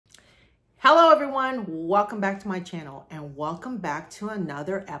Hello everyone, welcome back to my channel and welcome back to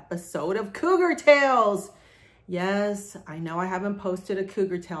another episode of Cougar Tales. Yes, I know I haven't posted a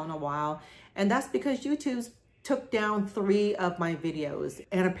Cougar Tale in a while, and that's because YouTube took down 3 of my videos.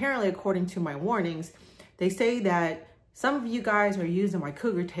 And apparently, according to my warnings, they say that some of you guys are using my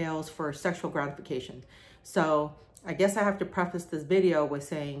Cougar Tales for sexual gratification. So I guess I have to preface this video with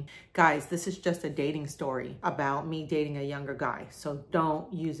saying, guys, this is just a dating story about me dating a younger guy. So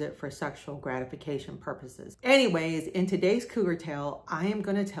don't use it for sexual gratification purposes. Anyways, in today's Cougar Tale, I am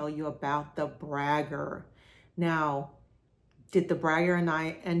going to tell you about the bragger. Now, did the bragger and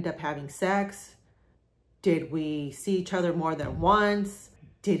I end up having sex? Did we see each other more than once?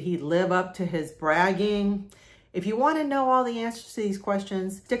 Did he live up to his bragging? If you want to know all the answers to these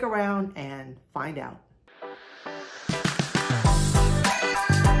questions, stick around and find out.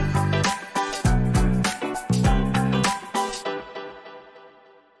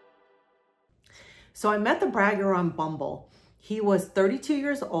 So I met the bragger on Bumble. He was 32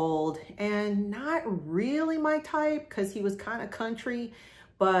 years old and not really my type because he was kind of country,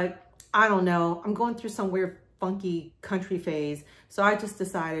 but I don't know. I'm going through some weird, funky country phase. So I just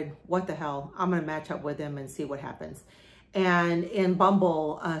decided, what the hell, I'm going to match up with him and see what happens. And in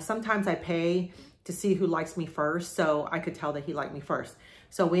Bumble, sometimes I pay to see who likes me first. So I could tell that he liked me first.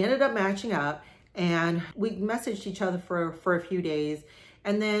 So we ended up matching up and we messaged each other for a few days.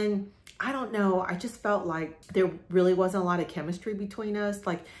 And then, I don't know, I just felt like there really wasn't a lot of chemistry between us.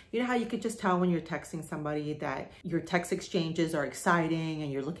 Like, you know how you could just tell when you're texting somebody that your text exchanges are exciting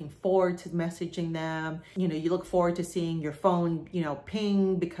and you're looking forward to messaging them. You know, you look forward to seeing your phone,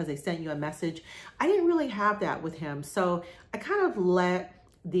 ping because they sent you a message. I didn't really have that with him. So I kind of let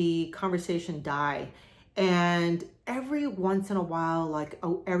the conversation die. And every once in a while, like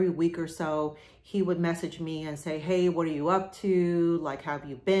every week or so, he would message me and say, hey, what are you up to? Like, how have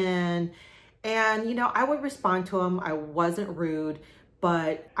you been? And, I would respond to him. I wasn't rude,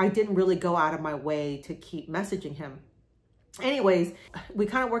 but I didn't really go out of my way to keep messaging him. Anyways, we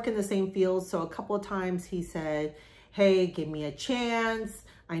kind of work in the same field. So a couple of times he said, hey, give me a chance.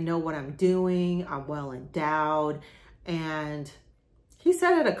 I know what I'm doing. I'm well endowed. And he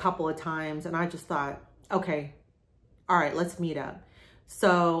said it a couple of times and I just thought, okay, all right, let's meet up.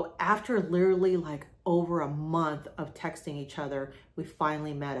 So after literally like over a month of texting each other, we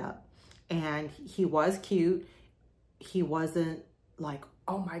finally met up. And he was cute. He wasn't like,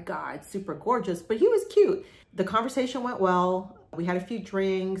 oh my God, super gorgeous, but he was cute. The conversation went well. We had a few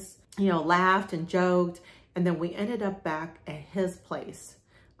drinks, laughed and joked. And then we ended up back at his place.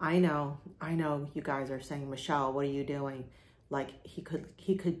 I know you guys are saying, Michelle, what are you doing? Like he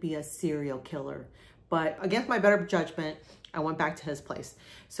could be a serial killer. But against my better judgment, I went back to his place.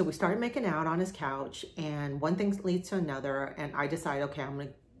 So we started making out on his couch and one thing leads to another. And I decided, okay, I'm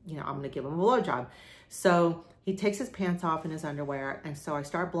gonna give him a blowjob. So he takes his pants off in his underwear. And so I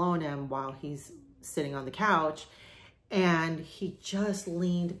start blowing him while he's sitting on the couch and he just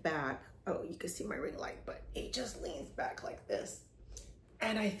leaned back. Oh, you can see my ring light, but he just leans back like this.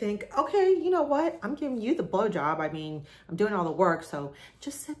 And I think, okay, you know what? I'm giving you the blowjob. I mean, I'm doing all the work. So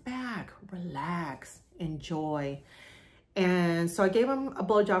just sit back, relax, enjoy. And so I gave him a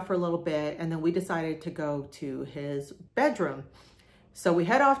blowjob for a little bit. And then we decided to go to his bedroom. So we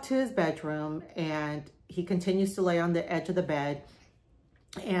head off to his bedroom and he continues to lay on the edge of the bed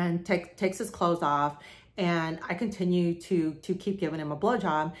and takes his clothes off. And I continue to keep giving him a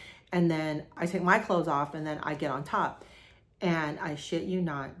blowjob. And then I take my clothes off and then I get on top. And I shit you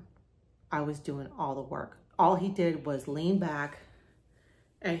not, I was doing all the work. All he did was lean back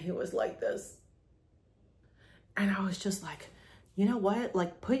and he was like this. And I was just like, you know what?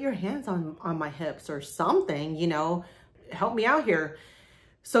 Like put your hands on my hips or something, help me out here.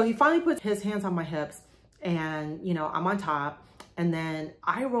 So he finally put his hands on my hips and, I'm on top and then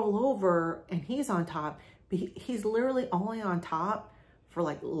I roll over and he's on top. But he's literally only on top for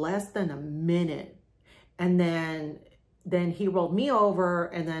like less than a minute. And then he rolled me over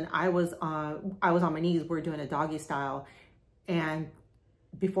and then I was on my knees. We were doing a doggy style. And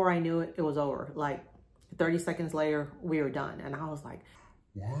before I knew it, it was over. Like 30 seconds later, we were done. And I was like,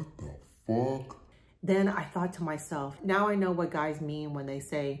 what the fuck? Then I thought to myself, now I know what guys mean when they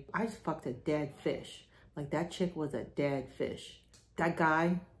say, I just fucked a dead fish. Like that chick was a dead fish. That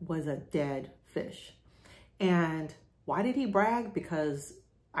guy was a dead fish. And why did he brag? Because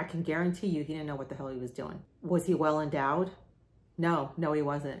I can guarantee you he didn't know what the hell he was doing. Was he well endowed? No, he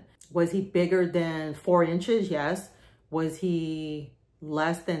wasn't. Was he bigger than 4 inches? Yes. Was he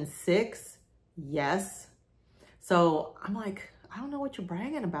less than 6? Yes. So I'm like, I don't know what you're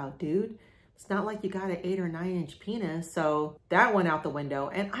bragging about, dude. It's not like you got an 8 or 9-inch penis. So that went out the window,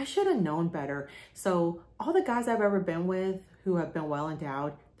 and I should have known better. So all the guys I've ever been with who have been well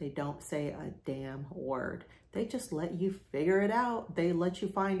endowed, they don't say a damn word. They just let you figure it out. They let you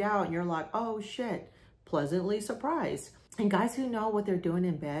find out, and you're like, oh shit, pleasantly surprised. And guys who know what they're doing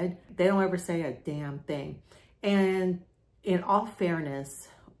in bed, they don't ever say a damn thing. And in all fairness,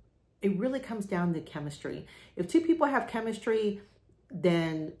 it really comes down to chemistry. If two people have chemistry,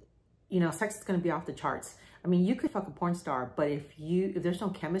 then, you know, sex is going to be off the charts. I mean, you could fuck a porn star, but if there's no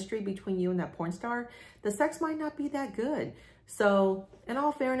chemistry between you and that porn star, the sex might not be that good. So in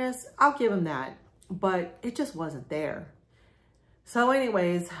all fairness, I'll give him that, but it just wasn't there. So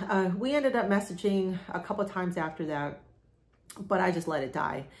anyways, we ended up messaging a couple of times after that, but I just let it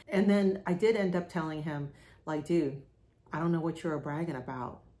die. And then I did end up telling him, like, dude, I don't know what you're bragging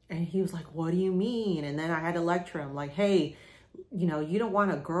about. And he was like, what do you mean? And then I had to lecture him like, hey, you know, you don't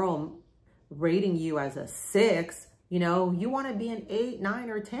want a girl rating you as a 6, you know, you want to be an 8, 9,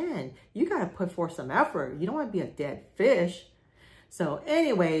 or 10. You got to put forth some effort. You don't want to be a dead fish. So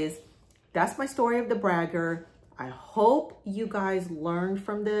anyways, that's my story of the bragger. I hope you guys learned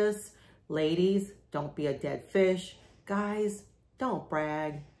from this. Ladies, don't be a dead fish. Guys, don't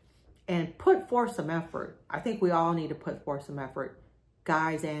brag and put forth some effort. I think we all need to put forth some effort,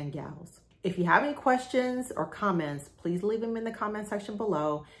 guys and gals. If you have any questions or comments, please leave them in the comment section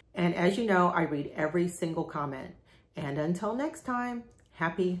below. And as you know, I read every single comment. And until next time,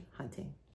 happy hunting.